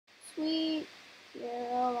sweet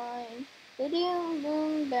Caroline, the doom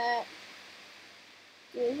boom back.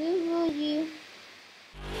 This is for you.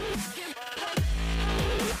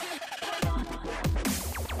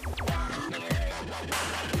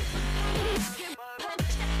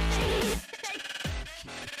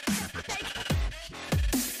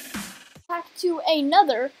 Back to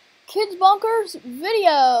another Kids Bonkers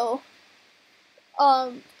video.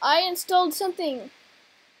 I installed something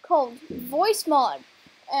called Voice Mod,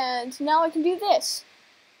 and now I can do this.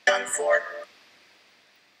 Done for.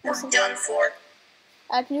 Done for.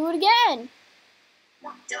 I can do it again.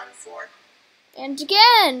 Done for. And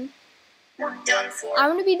again. Done for.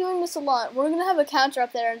 I'm gonna be doing this a lot. We're gonna have a counter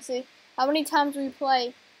up there and see how many times we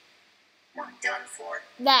play Done for.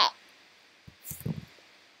 that.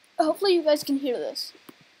 Hopefully you guys can hear this.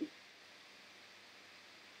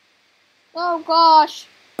 Oh gosh.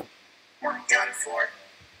 Done for.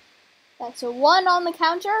 That's a 1 on the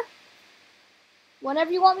counter.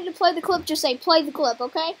 Whenever you want me to play the clip, just say play the clip,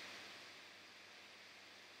 okay?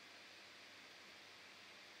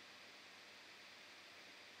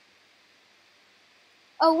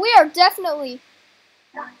 Oh, we are definitely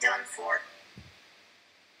Done for.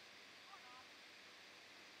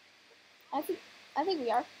 I think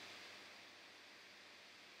we are.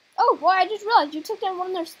 Oh, boy, I just realized you took down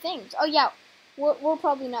one of those things. Oh, yeah, we're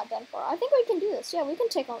probably not done for. I think we can do this. Yeah, we can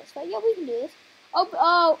take on this fight. Yeah, we can do this.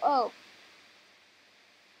 Oh.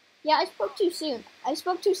 Yeah, I spoke too soon. I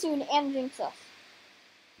spoke too soon and jinxed us.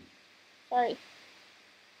 Sorry.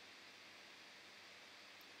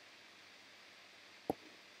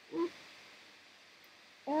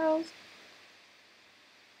 Arrows.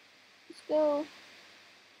 Let's go.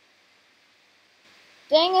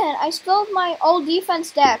 Dang it! I still have my old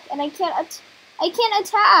defense deck, and I can't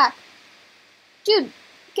attack. Dude,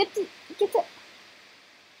 get the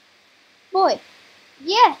boy.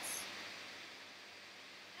 Yes.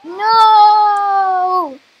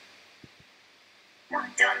 No.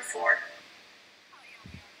 Done for.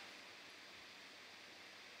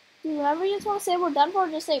 Dude, whenever you just want to say we're done for,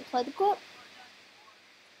 just say play the clip.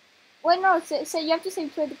 Wait, no, say you have to say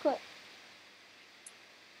play the clip.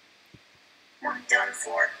 Done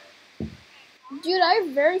for. Dude, I have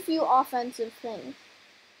very few offensive things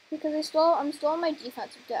because I'm still on my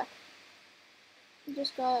defensive deck. You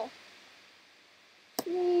just gotta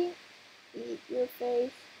eat your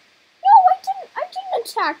face. No, I didn't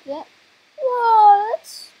attack that. Whoa,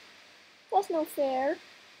 that's no fair.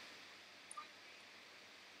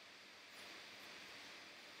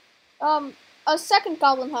 A second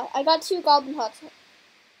goblin hut. I got 2 goblin huts.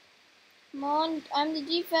 Come on, I'm the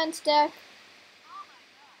defense deck.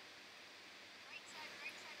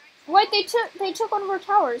 Wait, they took one of our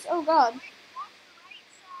towers. Oh god.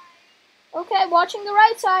 Okay, watching the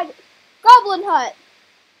right side. Goblin hut.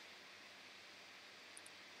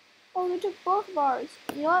 Oh, they took both of ours.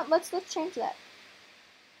 You know what? Let's change that.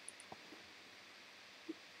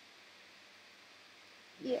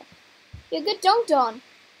 Yeah, get dunked on.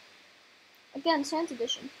 Again, Sans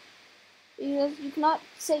Edition. Because you cannot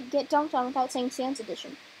say get dunked on without saying Sans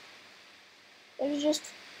Edition. That is just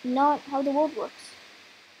not how the world works.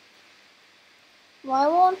 Why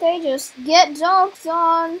won't they just get dunked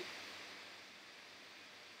on?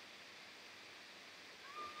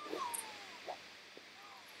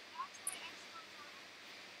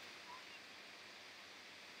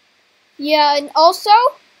 Yeah, and also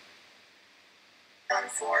Done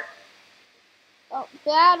for. oh,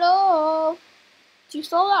 battle. Do you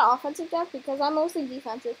still have that offensive deck? Because I'm mostly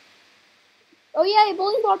defensive. Oh yeah,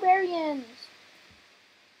 bully barbarians.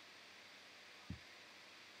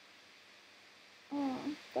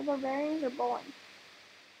 The barbarians are bowling.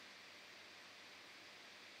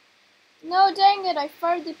 No, dang it! I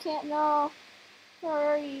fired the can. No,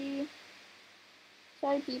 sorry,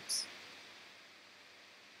 peeps.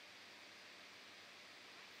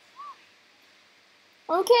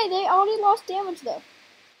 Okay, they already lost damage though.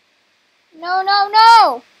 No.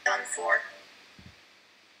 Done for.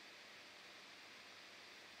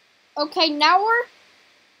 Okay, now we're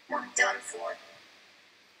Done for.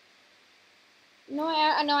 no,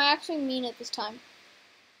 I actually mean it this time.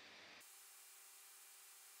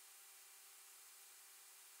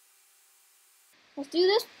 Let's do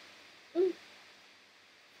this.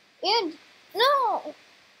 And no.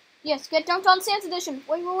 Yes, get dunked on Sans Edition.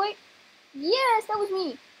 Wait. Yes, that was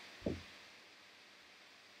me.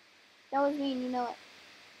 That was me, and you know it.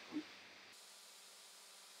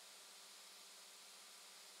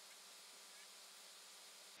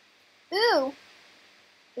 Ooh.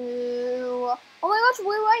 Oh my gosh,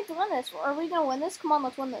 we might win this. Are we gonna win this? Come on,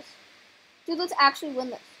 let's win this. Dude, let's actually win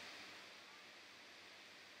this.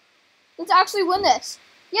 Let's actually win this.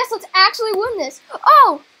 Yes, let's actually win this.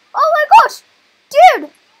 Oh! Oh my gosh!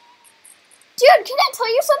 Dude! Dude, can I tell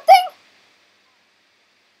you something?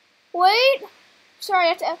 Wait. Sorry, I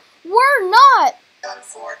have to... We're not! Done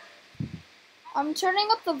for. I'm turning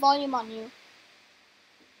up the volume on you.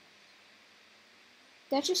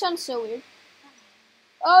 That just sounds so weird.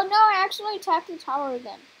 Oh no, I actually attacked the tower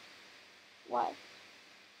again. Why?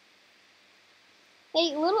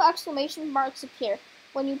 Hey, little exclamation marks appear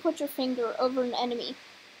when you put your finger over an enemy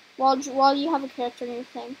while you have a character in your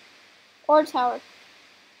thing. Or a tower.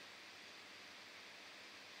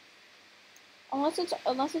 Unless it's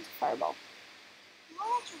a fireball.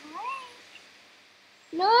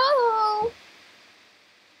 No!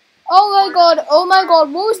 Oh my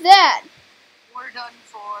god, what was that? We're done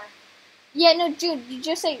for. Yeah, no, Jude, you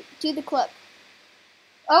just say, do the clip.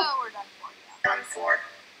 Oh, we're done for, yeah. Done for.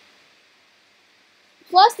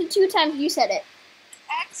 Plus the 2 times you said it.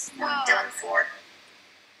 X, We're no. done for.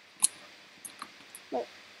 Wait.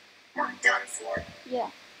 We're done for. Yeah.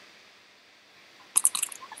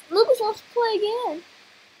 Lucas wants to play again.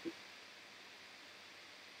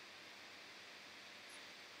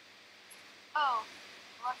 Oh,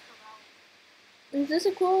 left Royale. Is this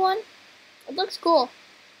a cool one? It looks cool.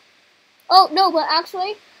 Oh, no, but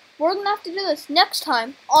actually, we're gonna have to do this next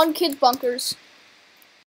time on Kids Bunkers.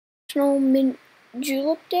 National Mint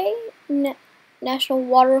Julep Day, National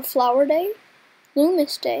Water Flower Day,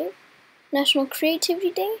 Loomis Day, National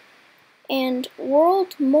Creativity Day, and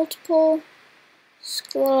World Multiple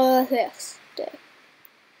Sclerosis Day.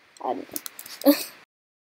 I don't know.